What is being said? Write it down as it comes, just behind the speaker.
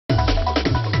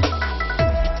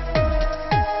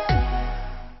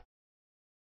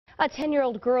A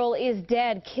 10-year-old girl is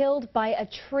dead, killed by a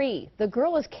tree. The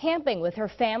girl was camping with her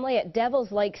family at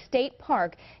Devil's Lake State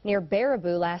Park near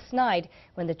Baraboo last night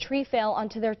when the tree fell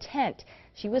onto their tent.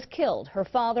 She was killed. Her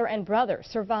father and brother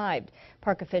survived.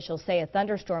 Park officials say a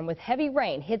thunderstorm with heavy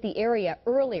rain hit the area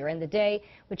earlier in the day,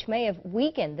 which may have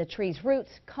weakened the tree's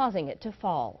roots, causing it to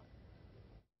fall.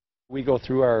 We go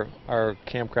through our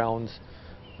campgrounds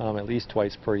at least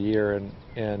twice per year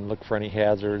and look for any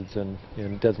hazards and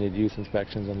designated use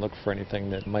inspections and look for anything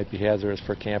that might be hazardous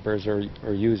for campers or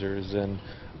users. And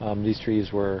these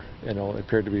trees were,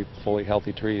 appeared to be fully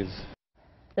healthy trees.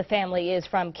 The family is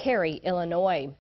from Cary, Illinois.